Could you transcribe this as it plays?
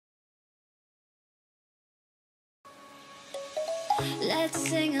Let's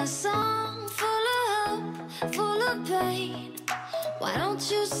sing a song full of hope, full of pain. Why don't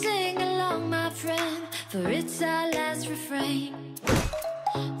you sing along, my friend? For it's our last refrain.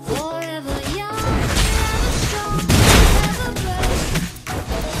 Forever young, forever strong, forever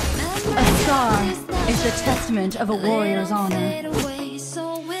brave. A scar is the testament of a warrior's honor.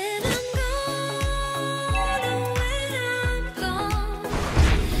 So when I'm gone, when I'm gone,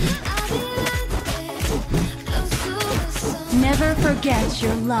 I'll be right there, close to the sun. Never forget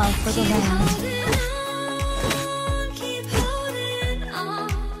your love for the land. Keep holding on,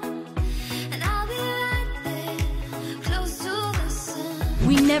 and I'll be right there, close to the sun.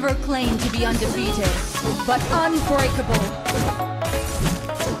 We never claim to be undefeated, but unbreakable.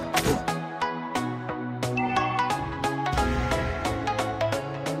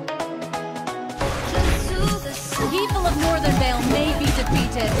 People of Northern Vale may be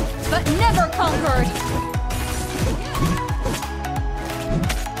defeated, but never conquered.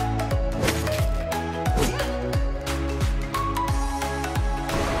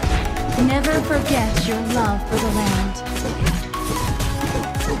 Never forget your love for the land.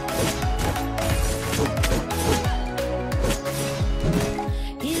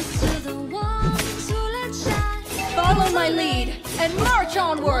 Here's to the ones who let shine. Follow my lead and march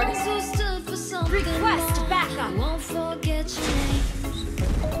onward. Ones who stood for something. Request backup. Won't forget your names.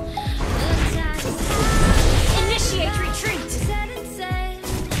 Initiate retreat. Set and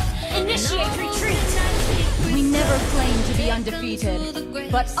sail. Initiate retreat. We never claim to be undefeated,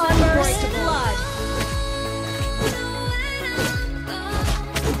 but unburst blood.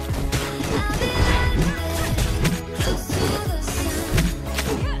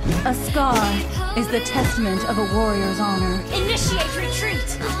 A scar is the testament of a warrior's honor. Initiate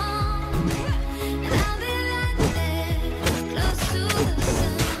retreat.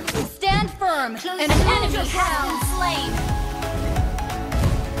 Stand firm, and an enemy has been slain.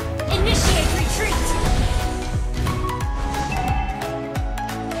 Initiate retreat.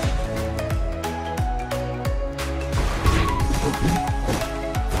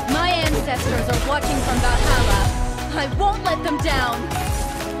 My ancestors are watching from Valhalla. I won't let them down.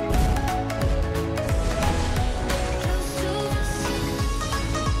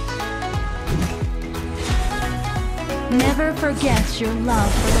 Never forget your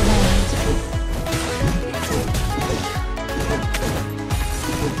love for the land.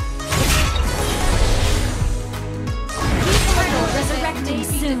 People resurrecting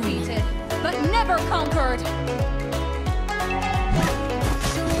soon, defeated, but never conquered.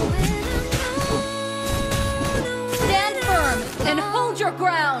 Stand firm and hold your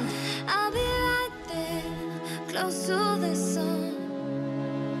ground. I'll be right there, close to the sun.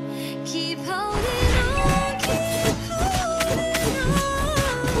 Keep holding on, keep holding on.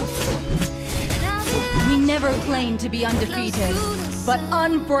 And I'll be right We never claim to be undefeated, but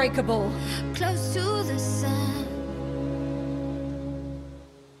unbreakable. close to the sun.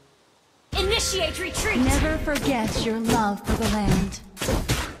 Initiate retreat. Never forget your love for the land.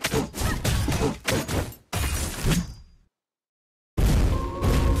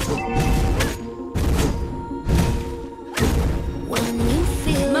 When you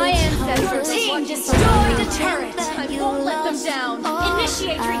feel My ancestors your team destroyed destroyed the the turret. I won't let them down.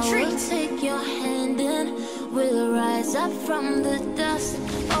 Initiate retreat. I will take your hand and we'll rise up from the dust.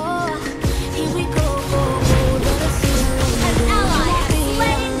 Oh, here we go, go, go. Let us see. An ally has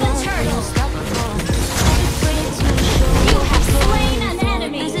slain the turtle. You have slain an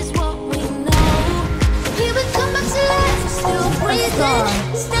enemy. This is what we know. Here we come back to life, still breathing.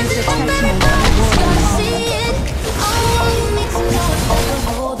 Standing up, everybody's gonna see it. All you need to know is that we're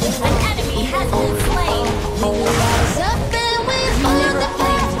holding on. An enemy has been slain. We will rise up and we find the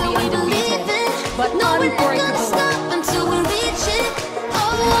path that we believe in. But No, we're not gonna unbreakable. stop until we reach it.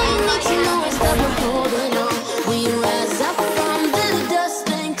 All you need to know is that we're holding on. We rise up from the dust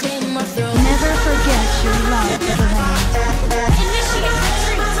and claim our throne. Never forget your love for the land. Initiate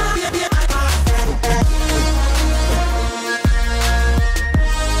retreat.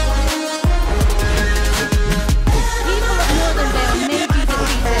 People of Northern Vale may be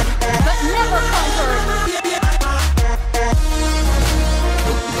defeated, but never conquered.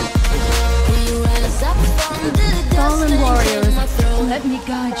 We rise up from the dust Fallen and warriors, claim our throne. let me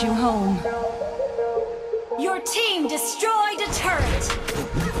guide you home. Your team destroyed a turret.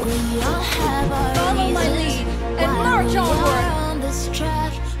 We all have our Follow my reasons lead and why march we onward. are on this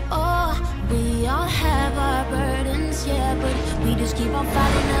track. Oh, we all have our burdens, yeah, but we just keep on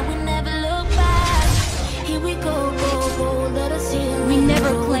fighting and we never look back. Here we go, go, go, let us hear. We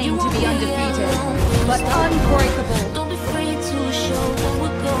never claim to be undefeated, but unbreakable. Don't be afraid to show what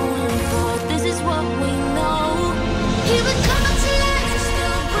we're going for. This is what we know. Here we come to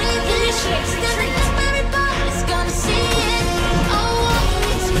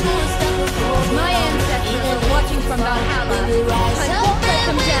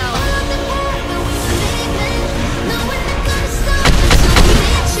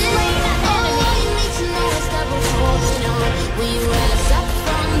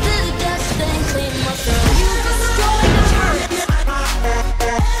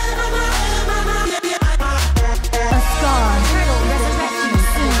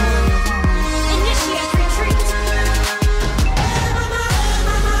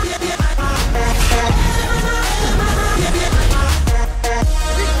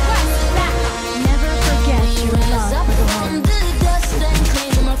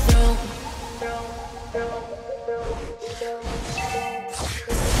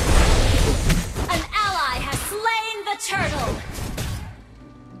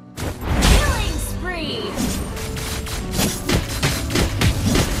spree!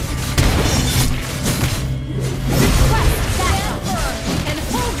 And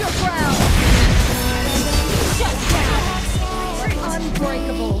hold your ground! Shut down!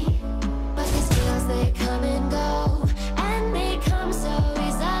 Unbreakable! But these feels, they come and go, and they come so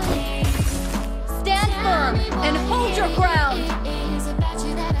easily. Stand firm and hold your ground! It is about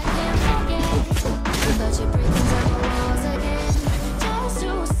you that I can't forget. But you're breaking down the walls again, just to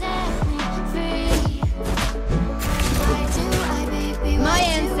set me free. Why do I, baby? My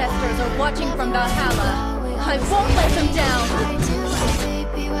ancestors are watching from Valhalla. I won't let them down! Why do I,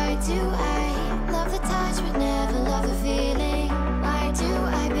 baby? Why do I love the touch but never love the feeling? Why do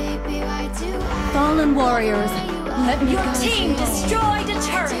I, baby? Why do I? Fallen warriors, let me Your guide team you home. destroyed a Why do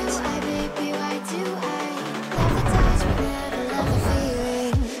turret! I, baby? Why do I love the touch but never love the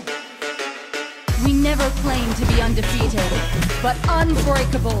feeling? We never claimed to be undefeated, but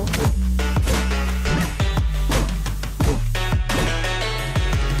unbreakable.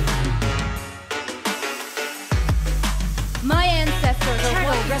 My ancestors are Turtle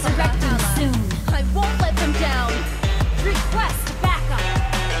watching from resurrecting Valhalla. soon. I won't let them down. Request backup!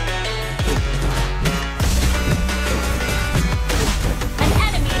 An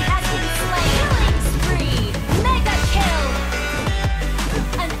enemy has been slain! Killing spree! Mega kill!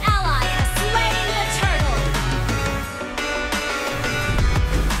 An ally has slain the turtle!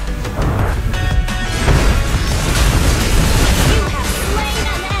 You have slain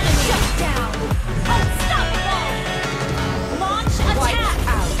an enemy! Shut down! Unstoppable! Launch attack!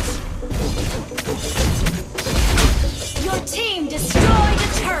 Your team destroyed a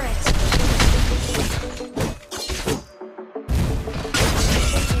turret!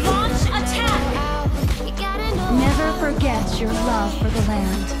 Launch attack! You gotta know. Never forget your love for the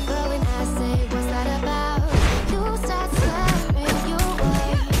land. But when I say what's that about, you start slurring your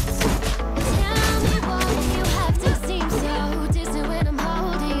words. Tell me why you have to seem so distant when I'm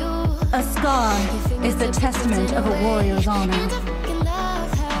holding you. A scar is the testament of a warrior's honor. And I fucking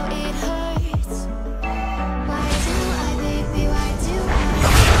love how it hurts. Why do I, baby? Why do I?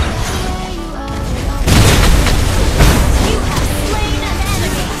 The way you are, You have slain an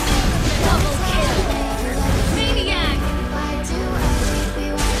enemy! Double kill! Maniac! why do I, baby?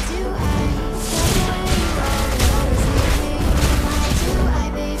 Why do I? The way you always leave me. Why do I,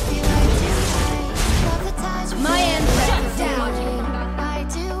 baby? Why do I? Love the touch. My ancestors Shut are down. watching from Valhalla. Why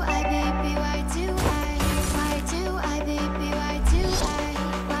do I, baby? Why do I? Why do I, baby? Why do I?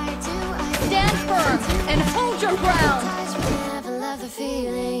 Why do I? Stand firm and hold your ground. Touch me, never love the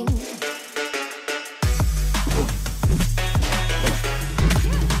feeling.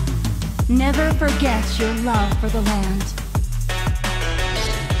 Never forget your love for the land.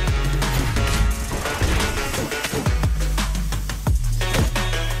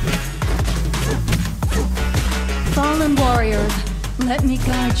 Fallen warriors, let me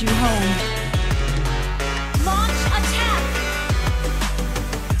guide you home. Launch attack!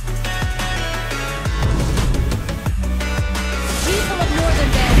 People of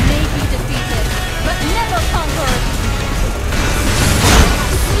Northern Band may be defeated, but never conquered.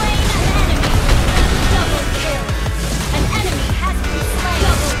 Slain an enemy! Double kill! An enemy has been slain!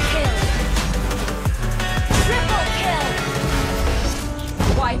 Double kill! Triple kill!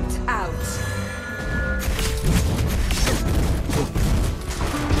 Wiped out.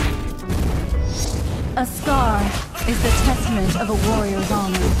 A scar is the testament of a warrior's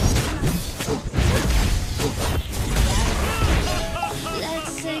honor.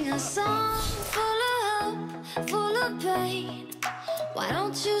 Let's sing a song full of hope, full of pain. Why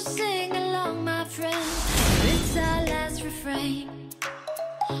don't you sing along, my friend? It's our last refrain.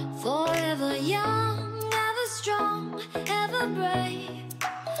 Forever young, ever strong, ever brave.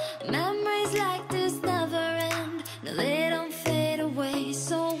 Memories like